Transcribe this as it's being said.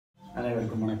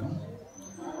அனைவருக்கும் வணக்கம்.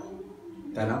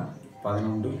 தரம்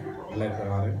 11 இலக்கு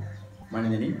 6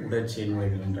 மனிதனின்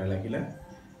உடற்செயல்முறைகள் என்ற அலகில்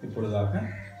இப்பொழுதாக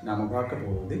நாம் பார்க்க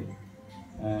போவது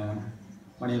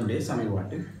மனிதனுடைய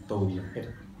சமீபாட்டு தொகுதியாக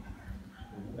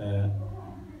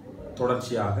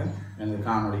தொடர்ச்சியாக எனது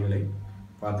காணொளிகளை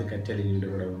பார்த்து கற்றலில்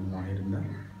ஈடுபட வேண்டுமாக இருந்தால்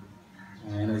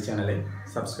எனது சேனலை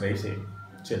சப்ஸ்கிரைப் செய்யும்.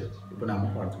 சரி, இப்போ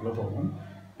நாம் பாடத்துக்குள்ளே போவோம்.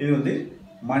 இது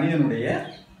மனிதனுடைய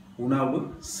உணவு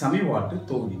சமீபாட்டு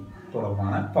தொகுதி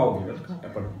தொடர்பான பகுதிகள்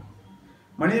காட்டப்படும்.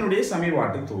 மனிதனுடைய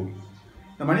சமீபாட்டு தொகுதி.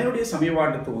 இந்த மனிதனுடைய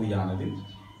சமீபாட்டு தொகுதியானது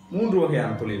 3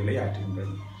 வகையான தொழில்களை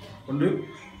ஆற்றுகின்றது. ஒன்று,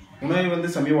 உணவை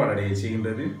சமீபாடடைய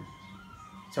செய்கின்றது.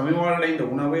 சமீபாடடைந்த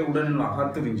உணவை உடலில்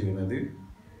அகத்துறிஞ்சுகிறது.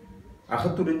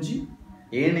 அகத்துறிஞ்சி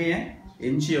ஏனைய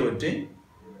எஞ்சியவற்றை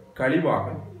கழிவாக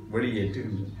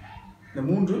வெளியேற்றுகின்றது. இந்த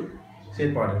 3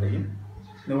 செயற்பாடுகளையும்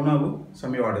இந்த உணவு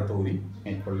சமீபாடு தொகுதி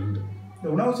மேற்கொள்கின்றது. இந்த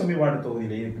உணவு சமீபாடு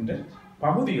தொகுதியில் இருக்கின்ற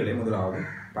பகுதிகளை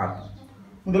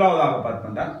முதலாவதாக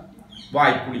பார்த்தால்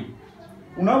வாய்க்குழி.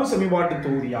 உணவு சமீபாட்டு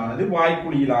தொகுதியானது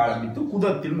வாய்க்குழியில் ஆரம்பித்து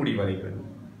குதத்தில் முடிவடைகிறது.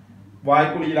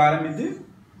 வாய்க்குழியில் ஆரம்பித்து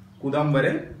குதம்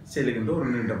வரை செல்லுகின்ற ஒரு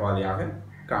நீண்ட பாதையாக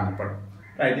காணப்படும்.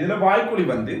 இதில் வாய்க்குழி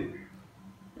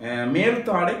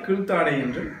மேல்தாடை கீழ்த்தாடை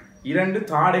என்று 2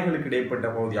 தாடைகளுக்கு இடைப்பட்ட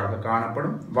பகுதியாக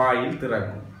காணப்படும். வாயில்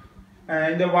திறக்கும்.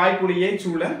 இந்த வாய்க்குழியை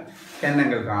சூழ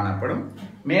கன்னங்கள் காணப்படும்.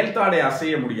 மேல்தாடை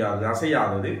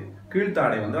அசையாதது,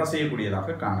 கீழ்த்தாடை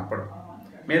அசையக்கூடியதாக காணப்படும்.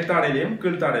 மேல்தாடையிலையும்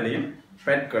கீழ்த்தாடையிலையும்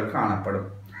பெட்கள் காணப்படும்.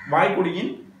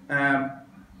 வாய்க்குழியின்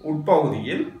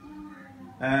உட்பகுதியில்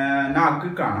நாக்கு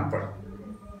காணப்படும்.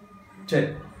 சரி,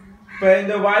 இப்போ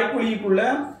இந்த வாய்க்குழிக்குள்ள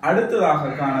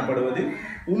அடுத்ததாக காணப்படுவது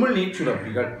உமிழ்நீர்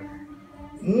சுரப்பிகள்.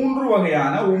 3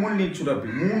 வகையான உமிழ்நீர் சுரப்பி,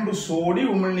 3 சோடி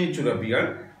உமிழ்நீர் சுரப்பிகள்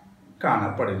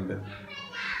காணப்படுகிறது.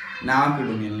 நாக்கு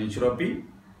உமிழ்நீர் சுரப்பி,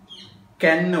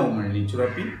 கென்ன உமிழ்நீர்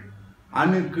சுரப்பி,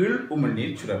 அணுக்கீழ்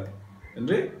உமிழ்நீர் சுரப்பி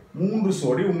என்று 3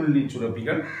 சோடி உமிழ்நீர்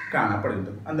சுரப்பிகள்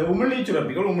காணப்படுகிறது. அந்த உமிழ்நீர்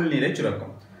சுரப்பிகள் உமிழ்நீரை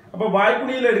சுரக்கும். அப்போ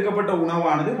வாய்க்குழியில் எடுக்கப்பட்ட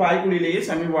உணவானது வாய்க்குழியிலேயே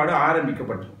சமீபாடு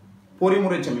ஆரம்பிக்கப்பட்டது.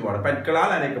 பொறிமுறை சமீபாடு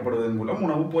பற்களால் அரைக்கப்படுவதன் மூலம்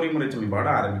உணவு பொறிமுறை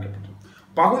சமீபாடு ஆரம்பிக்கப்பட்டது.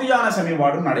 பகுதியான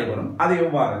சமீபாடும் நடைபெறும். அது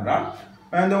எவ்வாறு என்றால்,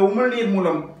 அந்த உமிழ்நீர்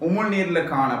மூலம் உமிழ்நீரில்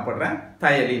காணப்படுற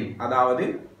தயலின், அதாவது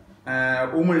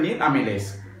உமிழ்நீர் அமிலேஸ்,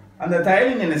 அந்த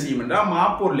தயலின் என்ன செய்யும் என்றால்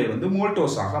மாப்பொருளை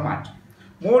மோல்டோஸாக மாற்றும்.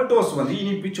 மோல்டோஸ்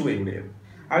இனிப்பு சுவை உடையது.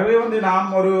 ஆகவே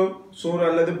நாம் ஒரு சோறு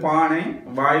அல்லது பானை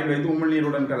வாயில் வைத்து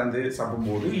உமிழ்நீருடன் கலந்து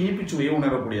சாப்பிடும்போது இனிப்பு சுவையை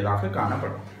உணரக்கூடியதாக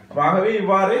காணப்படும். ஆகவே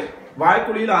இவ்வாறு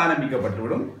வாய்க்குழியில்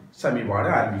ஆரம்பிக்கப்பட்டுவிடும் சமீபாடு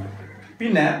ஆரம்பிக்கப்படும்.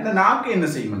 பின்னர் இந்த நாக்கு என்ன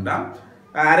செய்யும் என்றால்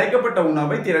அரைக்கப்பட்ட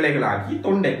உணவை திரளைகளாக்கி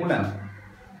தொண்டைக்குள் அனுப்பும்.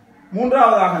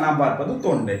 3ஆவதாக நாம் பார்ப்பது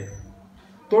தொண்டை.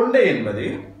 தொண்டை என்பது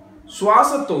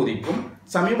சுவாச தொகுதிக்கும்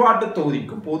சமீபாட்டு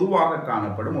தொகுதிக்கும் பொதுவாக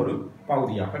காணப்படும் ஒரு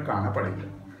பகுதியாக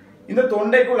காணப்படுகிறது. இந்த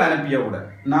தொண்டைக்குள் அனுப்பியவுடன்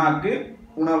நாக்கு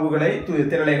உணவுகளை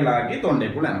திரளைகளாக்கி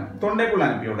தொண்டைக்குள் அனுப்பும். தொண்டைக்குள்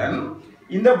அனுப்பியவுடன்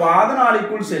இந்த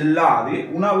வாதநாளிக்குள் செல்லாது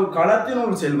உணவு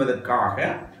களத்தினுள் செல்வதற்காக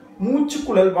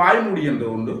மூச்சுக்குழல் வாய்மூடி என்று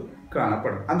ஒன்று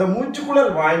காணப்படும். அந்த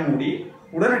மூச்சுக்குழல் வாய்மூடி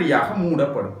உடனடியாக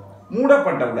மூடப்படும்.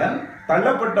 மூடப்பட்டவுடன்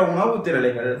தள்ளப்பட்ட உணவு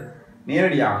திரளைகள்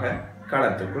நேரடியாக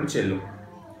களத்துக்குள் செல்லும்.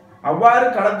 அவ்வாறு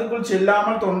களத்துக்குள்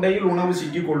செல்லாமல் தொண்டையில் உணவு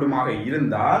சிக்கிக் கொள்ளுமாக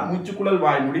இருந்தால் மூச்சுக்குழல்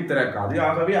வாய்மூடி திறக்காது.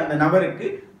 ஆகவே அந்த நபருக்கு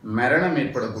மரணம்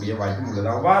ஏற்படக்கூடிய வாய்ப்பும் உள்ளது.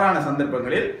 அவ்வாறான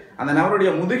சந்தர்ப்பங்களில் அந்த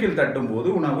நபருடைய முதுகில் தட்டும் போது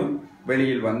உணவு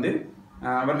வெளியில்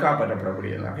அவர்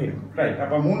காப்பாற்றப்படக்கூடியதாக இருக்கும். ரைட்.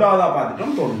 அப்போ 3ஆவதா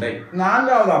பார்த்துட்டோம் தொண்டை.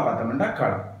 4ஆவதா பார்த்தோம்னா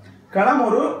களம். களம்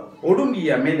ஒரு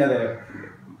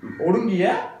ஒடுங்கிய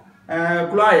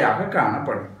குழாயாக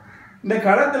காணப்படும். இந்த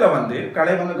களத்தில்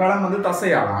களம்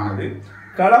தசையால் ஆனது.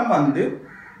 களம்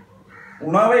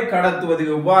உணவை கடத்துவது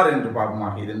எவ்வாறு என்று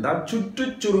பார்ப்பமாக இருந்தால்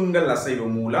சுற்றுச்சுருங்கல் அசைவு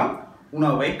மூலம்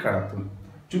உணவை கடத்தும்.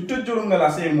 சுற்றுச்சுருங்கல்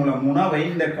அசைவு மூலம் உணவை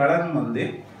இந்த களம்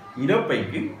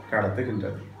இறப்பைக்கு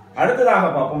கடத்துகின்றது. அடுத்ததாக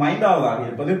பார்ப்போம். 5ஆவதாக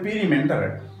இருப்பது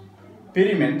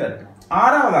பிரிமென்டட்.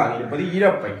 6ஆவதாக இருப்பது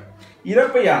இறப்பை.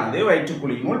 இறப்பையானது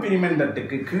வயிற்றுக்குழியினுள்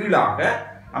பிரிமென்டட்டுக்கு கீழாக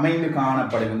அமைந்து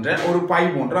காணப்படுகின்ற ஒரு பை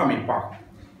போன்ற அமைப்பாகும்.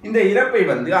 இந்த இறப்பை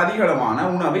அதிகளவான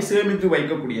உணவை சேமித்து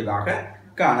வைக்கக்கூடியதாக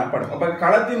காணப்படும். அப்ப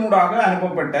களத்தினூடாக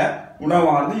அனுப்பப்பட்ட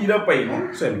உணவானது இறப்பையினுள்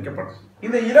சேமிக்கப்படும்.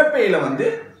 இந்த இறப்பையில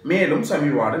மேலும்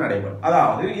சமீபாடு நடைபெறும்.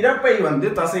 அதாவது இறப்பை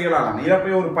தசைகளாலான,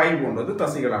 இறப்பை ஒரு பை போன்றது,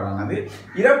 தசைகளாலானது.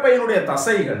 இறப்பையினுடைய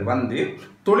தசைகள்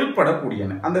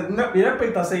தொழிற்படக்கூடியன. அந்த இறப்பை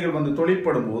தசைகள்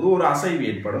தொழிற்படும் போது ஒரு அசைவு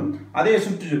ஏற்படும். அதே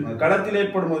சுற்றுச்சுருங்கல் களத்தில்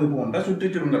ஏற்படுவது போன்ற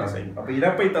சுற்றுச்சுருங்கல் அசைவு. அப்ப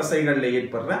இறப்பை தசைகளில்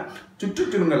ஏற்படுற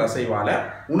சுற்றுச்சுருங்கல் அசைவால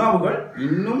உணவுகள்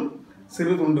இன்னும்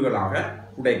சிறு துண்டுகளாக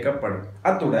உடைக்கப்படும்.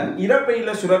 அத்துடன்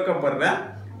இறப்பையில் சுரக்கப்படுற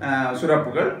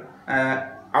சுரப்புகள்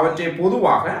அவற்றை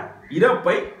பொதுவாக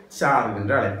இறப்பை சாறு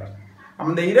என்று அழைப்பார்.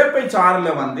 அந்த இறப்பை சாறில்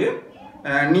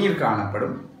நீர்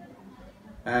காணப்படும்.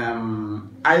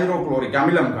 ஹைட்ரோகுளோரிக்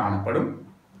அமிலம் காணப்படும்.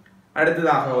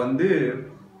 அடுத்ததாக வந்து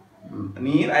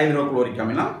நீர், ஹைட்ரோகுளோரிக்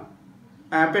அமிலம்,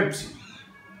 பெப்சி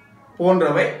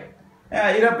போன்றவை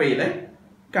இறப்பையில்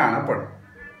காணப்படும்.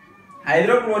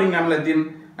 ஹைட்ரோகுளோரிக் அமிலத்தின்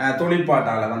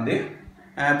தொழிற்பாட்டால் வந்து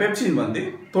பெப்சின் வந்து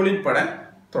தொழிற்பட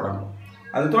தொடங்கும்.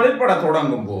 அது தொழிற்பட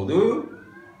தொடங்கும் போது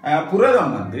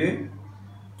புரதம் வந்து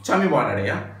சமிபாடடைய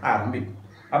ஆரம்பிக்கும்.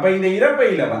 அப்போ இந்த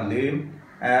இறப்பையில் வந்து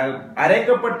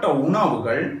அரைக்கப்பட்ட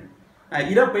உணவுகள்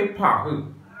இறப்பை பாகு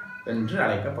என்று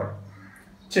அழைக்கப்படும்.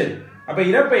 சரி, அப்போ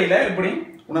இறப்பையில் இப்படி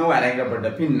உணவு அரைக்கப்பட்ட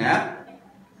பின்னர்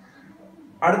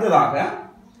அடுத்ததாக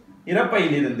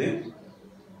இறப்பையிலிருந்து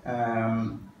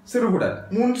சிறுகுடல்,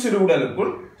 முன்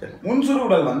சிறுகுடலுக்குள், முன்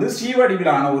சிறுகுடல் வந்து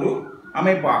சீவடிவிலான ஒரு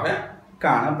அமைப்பாக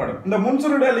காணப்படும். இந்த முன்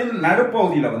சிறுகுடலின்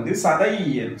நடுப்பகுதியில் வந்து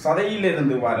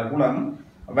சதையிலிருந்து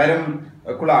வரும்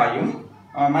குழாயும்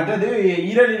மற்றது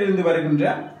ஈரலிலிருந்து வருகின்ற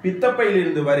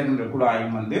பித்தப்பையிலிருந்து வருகின்ற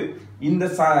குழாயும் வந்து இந்த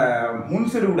முன்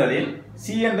சிறுகுடலில்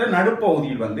சி என்ற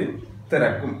நடுப்பகுதியில் வந்து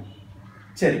திறக்கும்.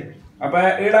 சரி, அப்ப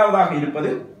ஏழாவதாக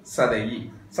இருப்பது சதையி.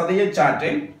 சதையை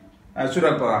சாற்றை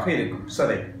சுரப்பதாக இருக்கும்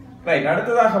சதை. ரைட்,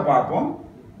 அடுத்ததாக பார்ப்போம்.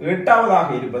 எட்டாவதாக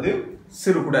இருப்பது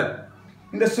சிறுகுடல்.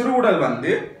 இந்த சிறுகுடல்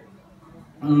வந்து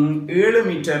 7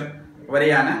 மீட்டர்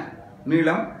வரையான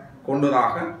நீளம்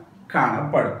கொண்டதாக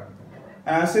காணப்படும்.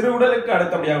 சிறுகுடலுக்கு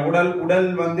அடுத்தபடியாக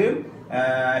உடல் வந்து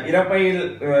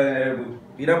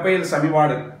இறப்பையில்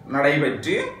சமிபாடு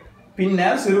நடைபெற்று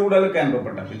பின்னர் சிறுகுடலுக்கு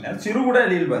அனுப்பப்பட்ட பின்னர்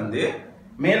சிறுகுடலில் வந்து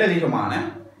மேலதிகமான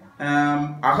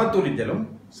அகத்துரித்தலும்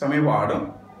சமிபாடும்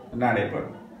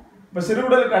நடைபெறும். இப்போ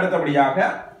சிறுகுடலுக்கு அடுத்தபடியாக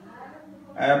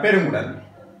பெருங்குடல்,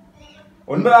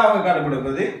 9வது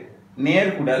காணப்படுவது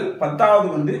நேர்குடல், 10வது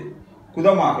வந்து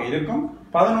குதமாக இருக்கும்,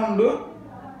 11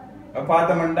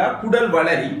 பார்த்தமண்டா குடல்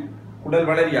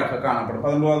வளரியாக காணப்படும்,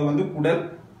 11வது வந்து குடல்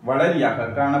வளரியாக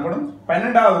காணப்படும்,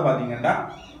 12வது பார்த்தீங்கன்னா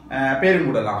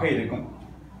பெருங்குடலாக இருக்கும்.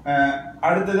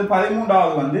 அடுத்தது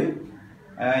 13வது வந்து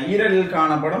ஈரலில்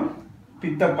காணப்படும்,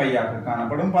 பித்தப்பையாக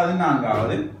காணப்படும்,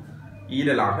 14வது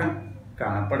ஈரலாக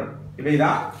காணப்படும்.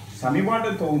 இவைதான் சமிபாட்டு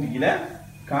தொகுதியில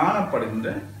காணப்படுகின்ற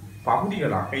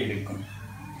பகுதிகளாக இருக்கும்.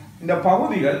 இந்த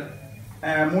பகுதிகள்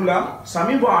மூலம்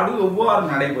சமிபாடு எவ்வாறு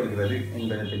நடைபெறுகிறது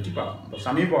என்பதை பற்றி பார்ப்போம்.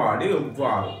 சமிபாடு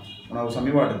எவ்வாறு, உணவு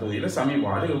சமிபாட்டு தொகுதியில்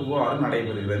சமிபாடு எவ்வாறு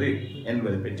நடைபெறுகிறது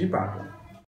என்பதை பற்றி பார்ப்போம்.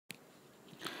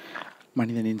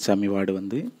 மனிதனின் சமிபாடு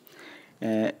வந்து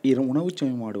உணவு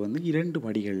சமிபாடு வந்து 2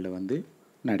 படிகளில் வந்து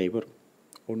நடைபெறும்.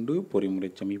 ஒன்று பொறிமுறை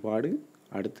சமிபாடு,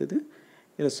 அடுத்தது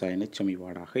இரசாயன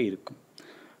சமிபாடாக இருக்கும்.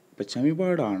 இப்போ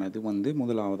சமிபாடு ஆனது வந்து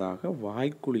முதலாவதாக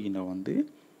வாய்க்குழியினை வந்து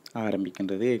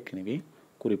ஆரம்பிக்கின்றது ஏற்கனவே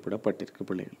குறிப்பிடப்பட்டிருக்கு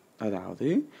பிள்ளைகள். அதாவது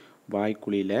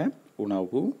வாய்க்குழியில்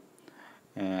உணவு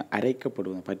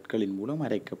பற்களின் மூலம்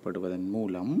அரைக்கப்படுவதன்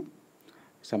மூலம்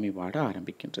சமிபாடு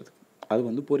ஆரம்பிக்கின்றது. அது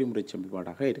வந்து பொறிமுறை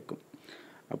சமிபாடாக இருக்கும்.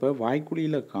 அப்போ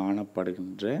வாய்க்குழியில்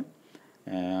காணப்படுகின்ற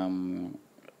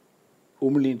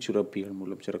உமிழ்நீர் சுரப்பிகள்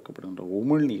மூலம் சுரக்கப்படுகின்ற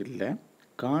உமிழ்நீரில்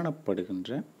காணப்படுகின்ற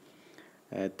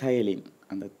தயலின்,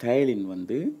 அந்த தயலின்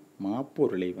வந்து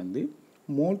மாப்பொருளை வந்து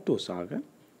மோல்டோஸாக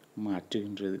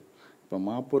மாற்றுகின்றது. இப்போ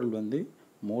மாப்பொருள் வந்து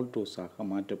மோல்டோஸாக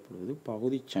மாற்றப்படுவது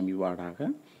பகுதி சமிபாடாக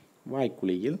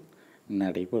வாய்க்குழியில்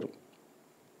நடைபெறும்.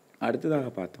 அடுத்ததாக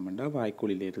பார்த்தோம்னா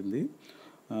வாய்க்குழியிலிருந்து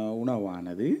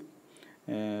உணவானது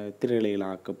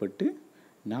திரளைகளாக்கப்பட்டு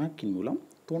நாக்கின் மூலம்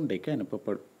தொண்டைக்கு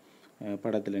அனுப்பப்படும்.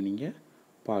 படத்தில் நீங்கள்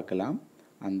பார்க்கலாம்,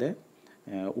 அந்த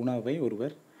உணவை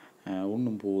ஒருவர்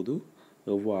உண்ணும்போது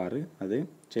எவ்வாறு அது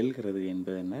செல்கிறது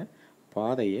என்பதென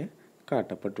பாதையை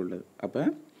காட்டப்பட்டுள்ளது. அப்போ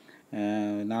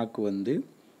நாக்கு வந்து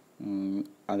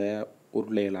அதை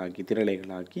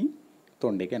திரளைகளாக்கி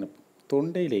தொண்டைக்கு அனுப்பும்.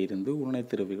 தொண்டையில் இருந்து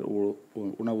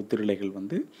உணவு திரளைகள்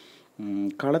வந்து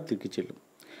களத்திற்கு செல்லும்.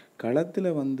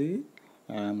 களத்தில் வந்து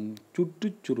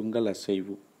சுற்றுச்சுருங்கல்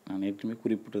அசைவு, நான் ஏற்கனவே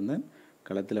குறிப்பிட்டிருந்தேன்,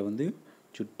 களத்தில் வந்து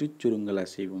சுற்றுச்சுருங்கல்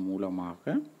அசைவு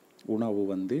மூலமாக உணவு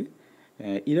வந்து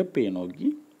இறப்பையை நோக்கி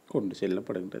கொண்டு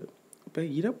செல்லப்படுகின்றது. இப்போ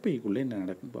இறப்பைக்குள்ளே என்ன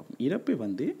நடக்குன்னு பார்ப்போம். இறப்பை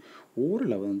வந்து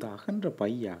ஓரளவு வந்து அகன்ற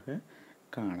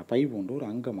பை போன்ற ஒரு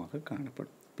அங்கமாக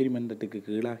காணப்படும். பிரிமண்டத்துக்கு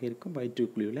கீழாக இருக்கும்,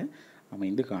 வயிற்றுக்குழியில்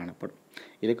அமைந்து காணப்படும்.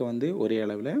 இதுக்கு வந்து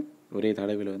ஒரே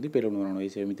தடவையில் வந்து பெருணை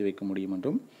சேமித்து வைக்க முடியும்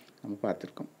என்றும் நம்ம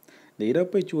பார்த்துருக்கோம். இந்த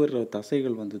இறப்பை சுவர்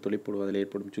தசைகள் வந்து தொலைப்படுவதில்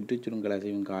ஏற்படும் சுற்றுச்சுருங்கல்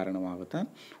அசைவின் காரணமாகத்தான்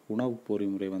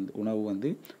உணவு வந்து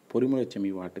பொறிமுறை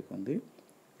சமிபாட்டுக்கு வந்து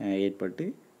ஏற்பட்டு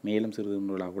மேலும் சிறிது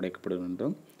நூலாக உடைக்கப்படும்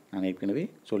என்றும் நான் ஏற்கனவே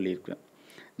சொல்லியிருக்கிறேன்.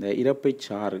 இந்த இறப்பை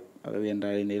சாறு, அதாவது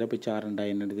இந்த இறப்பை சாறு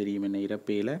என்றால் என்னென்னு தெரியும். என்ன,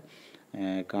 இறப்பையில்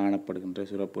காணப்படுகின்ற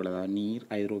சுரப்புகள், அதாவது நீர்,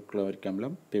 ஹைட்ரோகுளோரிக்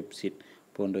அமிலம், பெப்சின்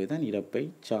போன்றவை தான் இறப்பை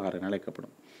சாறு என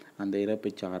அழைக்கப்படும். அந்த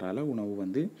இறப்பை சாறால் உணவு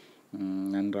வந்து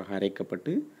நன்றாக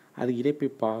அரைக்கப்பட்டு அது இறப்பை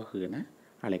பாகு என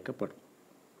அழைக்கப்படும்.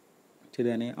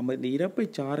 சரிதானே? நம்ம இந்த இறப்பை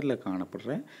சாறில்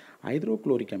காணப்படுற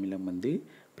ஹைட்ரோக்ளோரிக் அமிலம் வந்து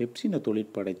பெப்சினை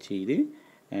தொழிற்பட செய்து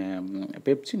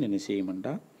பெப்சின் என்ன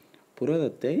செய்யுமெண்டா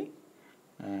புரதத்தை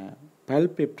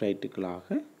பல்பெப்டைட்டுகளாக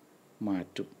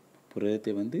மாற்றும்.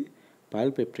 புரதத்தை வந்து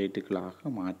பல்பெப்டைட்டுகளாக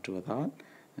மாற்றுவதால்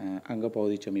அங்கே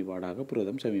பகுதி சமிபாடாக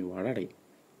புரதம் சமிபாடு அடையும்.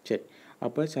 சரி,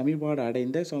 அப்போ சமிபாடு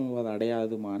அடைந்த சமிபாடு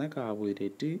அடையாதுமான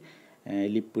கார்போஹைட்ரேட்டு,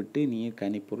 லிப்பிட்டு, நீர்,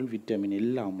 கனிப்பொருள், விட்டமின்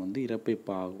எல்லாம் வந்து இறப்பை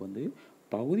பாகு வந்து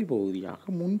பகுதி பகுதியாக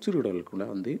முன்சிறுடலுக்குள்ளே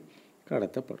வந்து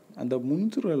கடத்தப்படும். அந்த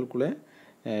முன்சிறுடலுக்குள்ளே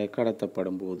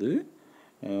கடத்தப்படும் போது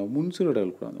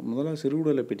முன்சிறுடலுக்குள்ளே வந்து முதல்ல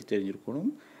சிறுகுடலை பற்றி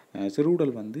தெரிஞ்சிருக்கணும்.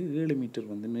 சிறுகுடல் வந்து 7 மீட்டர்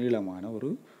வந்து நீளமான ஒரு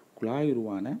குழாய்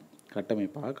உருவான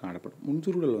கட்டமைப்பாக காணப்படும்.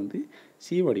 முன்சிறுகுடல் வந்து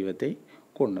சி வடிவத்தை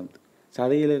கொண்டது.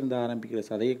 சதையிலிருந்து ஆரம்பிக்கிற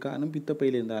சதையக்கானும்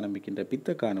பித்தப்பையிலிருந்து ஆரம்பிக்கின்ற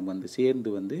பித்தக்கானும் வந்து சேர்ந்து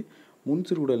வந்து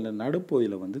முன்சிறுகுடலின்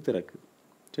நடுப்பகுதியில் வந்து திறக்குது.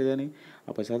 சரிதானே?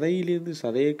 அப்போ சதையிலிருந்து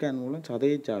சதையக்கான் மூலம்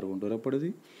சதையச்சாறு கொண்டு வரப்படுது.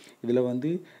 இதில் வந்து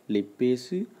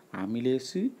லிப்பேசு,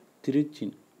 அமிலேசு,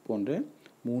 திருச்சின் போன்ற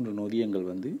 3 நொதியங்கள்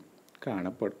வந்து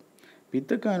காணப்படும்.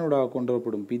 பித்தக்கானோடாக கொண்டு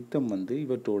வரப்படும் பித்தம் வந்து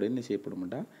இவற்றோடு என்ன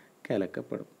செய்யப்படும்டா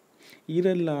கலக்கப்படும்.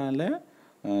 ஈரலால்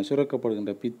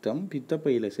சுரக்கப்படுகின்ற பித்தம்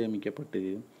பித்தப்பையில் சேமிக்கப்பட்டு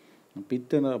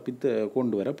பித்த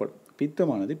கொண்டு வரப்படும்.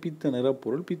 பித்தமானது பித்த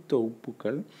நிறப்பொருள், பித்த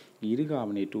உப்புக்கள்,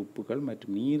 இருகார்பனேட் உப்புக்கள்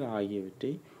மற்றும் நீர்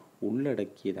ஆகியவற்றை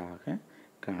உள்ளடக்கியதாக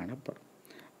காணப்படும்.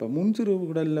 இப்போ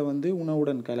முன்சிறுகுடலில் வந்து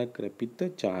உணவுடன் கலக்கிற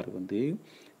பித்தச்சாறு வந்து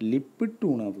லிப்பிட்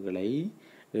உணவுகளை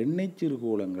எண்ணெய்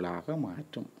சிறுகோளங்களாக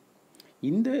மாற்றும்.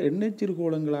 இந்த எண்ணெய்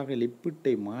சிறுகோளங்களாக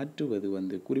லிப்பிட்டை மாற்றுவது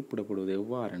வந்து குறிப்பிடப்படுவது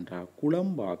எவ்வாறென்றால்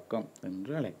குழம்பாக்கம்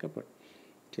என்று அழைக்கப்படும்.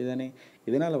 சரிதானே?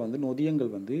 இதனால் வந்து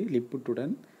நொதியங்கள் வந்து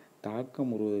லிப்பிட்டுடன்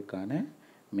தாக்கம் உருவதற்கான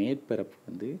மேற்பரப்பு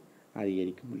வந்து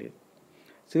அதிகரிக்க முடியாது.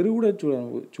 சிறுகுடல்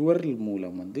சுவர்கள்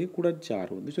மூலம் வந்து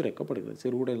குடற்சாறு வந்து சுரக்கப்படுகிறது.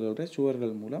 சிறுகுடல்கள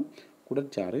சுவர்கள் மூலம்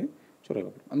குடற்சாறு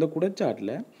சுரக்கப்படும். அந்த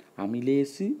குடற்சாற்றில்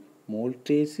அமிலேசு,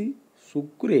 மோல்டேசு,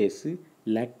 சுக்ரேசு,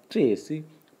 லக்டேசு,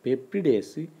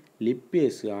 பெப்டிடேசு,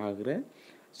 லிப்பேசு ஆகிற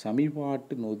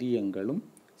சமிபாட்டு நொதியங்களும்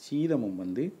சீதமும்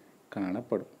வந்து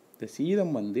காணப்படும். இந்த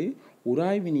சீதம் வந்து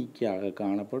உராய்வினிக்காக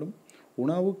காணப்படும்.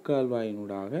 உணவு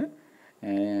கால்வாயினூடாக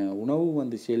உணவு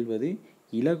வந்து செல்வது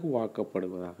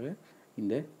இலகுவாக்கப்படுவதாக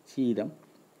இந்த சீதம்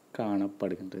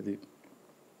காணப்படுகின்றது.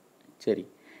 சரி,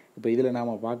 இப்போ இதில்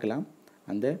நாம் பார்க்கலாம்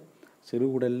அந்த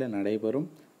சிறுகுடலில் நடைபெறும்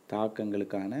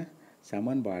தாக்கங்களுக்கான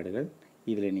சமன்பாடுகள்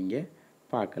இதில் நீங்கள்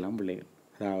பார்க்கலாம் பிள்ளைகள்.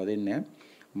 அதாவது என்ன,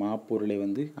 மாப்பொருளை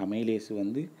வந்து அமைலேசு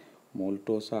வந்து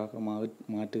மோல்டோஸாக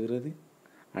மாற்றுகிறது.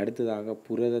 அடுத்ததாக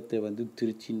புரதத்தை வந்து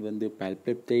திருச்சின் வந்து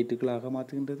பல்பெப்டைட்டுகளாக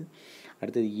மாற்றுகின்றது.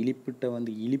 அடுத்தது இலிப்பிட்டை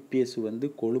வந்து இலிப்பேசு வந்து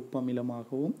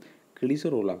கொழுப்பமிலமாகவும்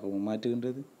கிளிசரோலாகவும்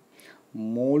மாற்றுகின்றது.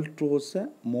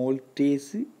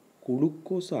 மோல்டேசு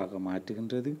குளுக்கோஸாக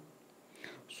மாற்றுகின்றது.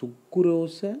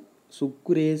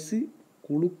 சுக்குரேசு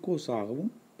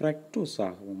குளுக்கோஸாகவும்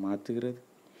பிரக்டோஸாகவும் மாற்றுகிறது.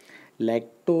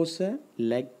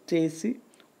 லக்டேசு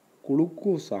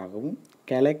குளுக்கோஸாகவும்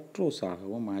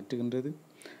கலக்ட்ரோஸாகவும் மாற்றுகின்றது.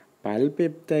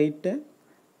 பல்பெப்டைட்டை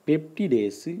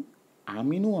பெப்டிடேசு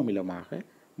அமினோ அமிலமாக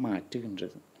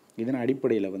மாற்றுகின்றது. இதன்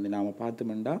அடிப்படையில் வந்து நாம்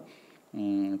பார்த்தோம்னா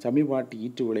சமிபாட்டு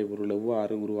ஈற்று விளைபொருள்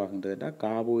எவ்வாறு உருவாகின்றதுனா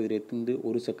கார்போஹைட்ரேட்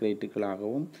ஒரு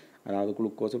சர்க்கரைட்டுகளாகவும், அதாவது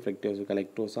குளுக்கோஸு, ஃப்ரக்டோஸு,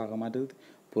 கலக்டோஸாக மாற்றுறது.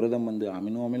 புரதம் வந்து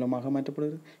அமினோ அமிலமாக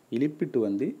மாற்றப்படுது. இலிப்பிட்டு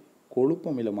வந்து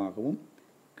கொழுப்பமிலமாகவும்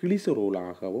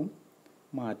கிளிசரோலாகவும்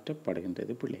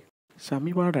மாற்றப்படுகின்றது. பிள்ளை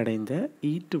சமிபாடு அடைந்த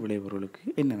ஈற்று விளைபொருளுக்கு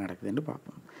என்ன நடக்குதுன்னு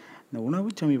பார்ப்போம். இந்த உணவு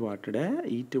சமிபாட்டிட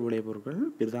ஈற்று விளைபொருட்கள்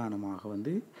பிரதானமாக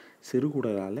வந்து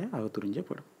சிறுகுடலால்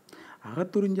அகத்துறிஞ்சப்படும்.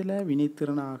 அகத்துறிஞ்சலை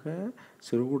வினைத்திறனாக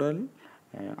சிறுகுடல்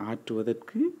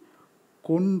ஆற்றுவதற்கு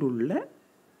கொண்டுள்ள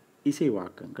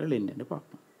இசைவாக்கங்கள் என்னென்னு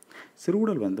பார்ப்போம்.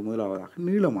 சிறுகுடல் வந்து முதலாவதாக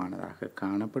நீளமானதாக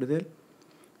காணப்படுதல்,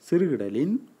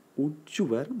 சிறுகுடலின்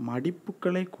உட்சுவர்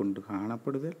மடிப்புகளை கொண்டு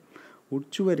காணப்படுதல்,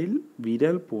 உட்சுவரில்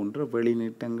விரல் போன்ற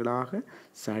வெளிநீட்டங்களாக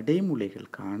சடைமுலைகள்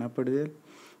காணப்படுதல்,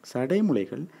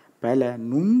 சடைமுலைகள் பல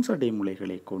நுண்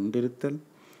சடைமுலைகளை கொண்டிருத்தல்,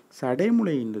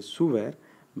 சடைமுலையின் சுவர்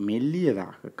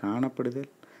மெல்லியதாக காணப்படுதல்,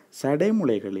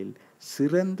 சடைமுலைகளில்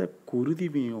சிறந்த குருதி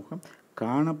விநியோகம்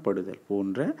காணப்படுதல்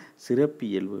போன்ற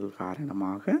சிறப்பியல்புகள்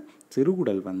காரணமாக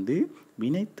சிறுகுடல் வந்து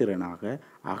வினைத்திறனாக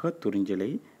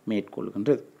அகத்துறிஞ்சலை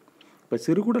மேற்கொள்கின்றது. இப்போ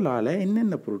சிறுகுடலால்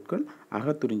என்னென்ன பொருட்கள்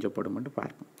அகத்துறிஞ்சப்படும் என்று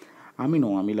பார்ப்போம். அமினோ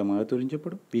அமிலம்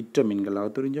அகத்துறிஞ்சப்படும், விட்டமின்கள்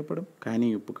அகத்துறிஞ்சப்படும், கனி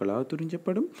உப்புகள்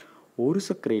அகத்துறிஞ்சப்படும், ஒரு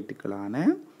சர்க்கரைட்டுகளான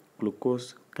குளுக்கோஸ்,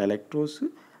 கலக்டோஸு,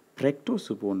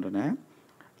 பிரக்டோஸு போன்றன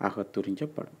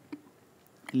அகத்துறிஞ்சப்படும்.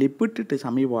 லிப்பிட்டு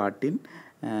சமிபாட்டின்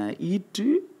ஈற்று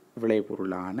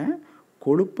விளைபொருளான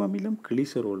கொழுப்பமிலம்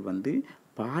கிளிசரோல் வந்து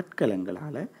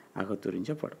பாற்கலங்களால்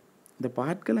அகத்துறிஞ்சப்படும். இந்த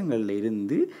பாற்கலங்களில்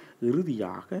இருந்து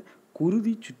இறுதியாக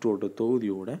குருதி சுற்றோட்ட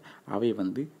தொகுதியோட அவை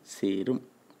வந்து சேரும்.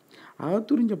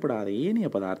 அகத்துறிஞ்சப்படாத ஏனைய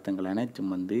பதார்த்தங்கள்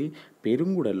அனைத்தும் வந்து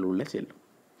பெருங்குடலில் உள்ள செல்லும்.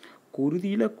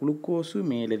 குருதியில் குளுக்கோஸு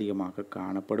மேலதிகமாக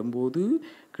காணப்படும் போது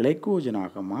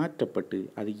கிளைக்கோஜனாக மாற்றப்பட்டு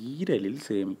அது ஈரலில்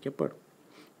சேமிக்கப்படும்.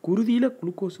 குருதியில்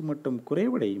குளுக்கோஸு மட்டம்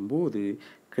குறைவடையும் போது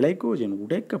கிளைக்கோஜன்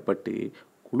உடைக்கப்பட்டு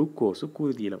குளுக்கோஸு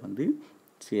குருதியில் வந்து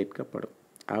சேர்க்கப்படும்.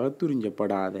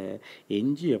 அகத்துறிஞ்சப்படாத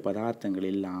எஞ்சிய பதார்த்தங்கள்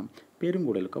எல்லாம்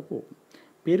பெருங்குடலுக்கு போகும்.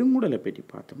 பெருங்குடலை பற்றி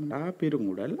பார்த்தோம்னா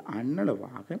பெருங்குடல்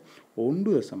அன்னளவாக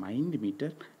 1.5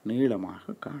 மீட்டர்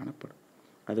நீளமாக காணப்படும்.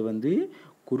 அது வந்து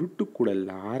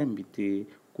குருட்டுக்குடலில் ஆரம்பித்து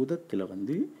குதத்தில்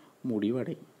வந்து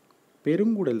முடிவடையும்.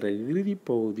 பெருங்குடல் இறுதி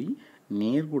பகுதி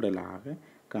நேர்குடலாக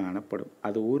காணப்படும்.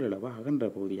 அது ஓரளவு அகன்ற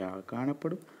பகுதியாக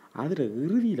காணப்படும். அதில்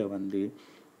இறுதியில் வந்து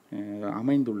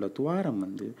அமைந்துள்ள துவாரம்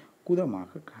வந்து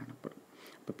குதமாக காணப்படும்.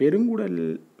 இப்போ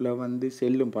பெருங்குடலில் வந்து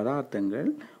செல்லும்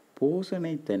பதார்த்தங்கள்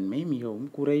போசணைத்தன்மை மிகவும்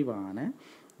குறைவான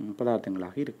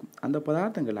பதார்த்தங்களாக இருக்கும். அந்த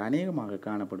பதார்த்தங்கள் அநேகமாக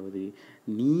காணப்படுவது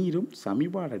நீரும்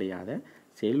சமிபாடடையாத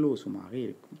செல்லோசுமாக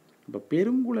இருக்கும். இப்போ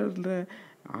பெருங்குடலில்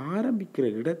ஆரம்பிக்கிற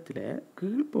இடத்துல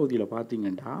கீழ்ப்பகுதியில்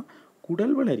பார்த்தீங்கன்னா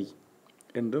குடல் வளரி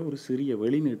என்ற ஒரு சிறிய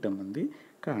வெளிநீட்டம் வந்து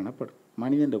காணப்படும்.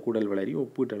 மனிதன் குடல் வளரி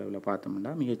ஒப்பீட்டளவில்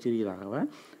பார்த்தோம்னா மிகச்சிறியதாக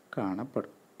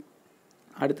காணப்படும்.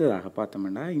 அடுத்ததாக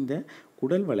பார்த்தோம்னா இந்த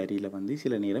குடல் வளரியில் வந்து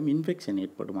சில நேரம் இன்ஃபெக்ஷன்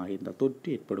ஏற்படுமாக இருந்தால், தொற்று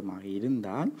ஏற்படுமாக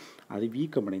இருந்தால் அது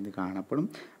வீக்கமடைந்து காணப்படும்.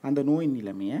 அந்த நோய்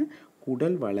நிலைமையை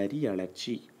குடல் வளரி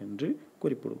அழற்சி என்று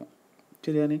குறிப்பிடுவோம்.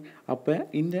 சரிதானே? அப்போ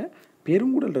இந்த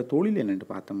பெருங்குடல்ற தொழில் என்னென்று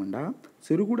பார்த்தோம்னா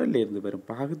சிறுகுடலில் இருந்து வரும்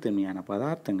பாகுத்தன்மையான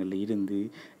பதார்த்தங்களில் இருந்து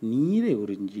நீரை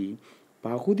உறிஞ்சி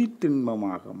பகுதி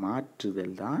திண்மமாக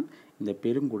மாற்றுதல் தான் இந்த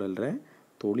பெருங்குடல்ற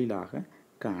தொழிலாக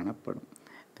காணப்படும்.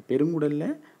 இந்த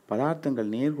பெருங்குடலில்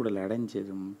பதார்த்தங்கள் நேர்குடல்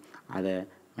அடைஞ்சதும் அதை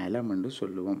மெலம் என்று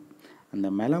சொல்லுவோம். அந்த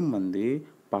மெலம் வந்து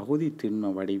பகுதி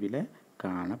திண்ம வடிவில்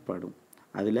காணப்படும்.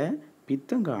 அதில்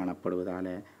பித்தம்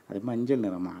காணப்படுவதால் அது மஞ்சள்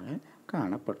நிறமாக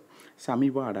காணப்படும்.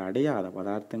 சமிபாடு அடையாத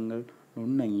பதார்த்தங்கள்,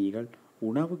 நுண்ணங்கிகள்,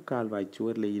 உணவு கால்வாய்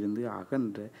சுவரில் இருந்து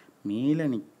அகன்ற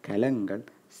மேலணி கலங்கள்,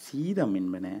 சீதம்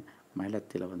என்பன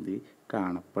மலத்தில் வந்து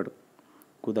காணப்படும்.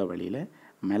 குதவழியில்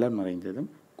மலம்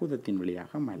நிறைந்ததும் குதத்தின்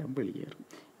வழியாக மலம் வெளியேறும்.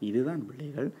 இதுதான்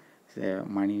பிள்ளைகள்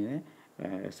மனித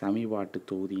சமிபாட்டு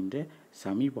தொகுதியின்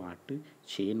சமிபாட்டு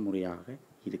செயல்முறையாக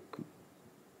இருக்கும்.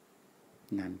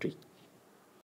 நன்றி.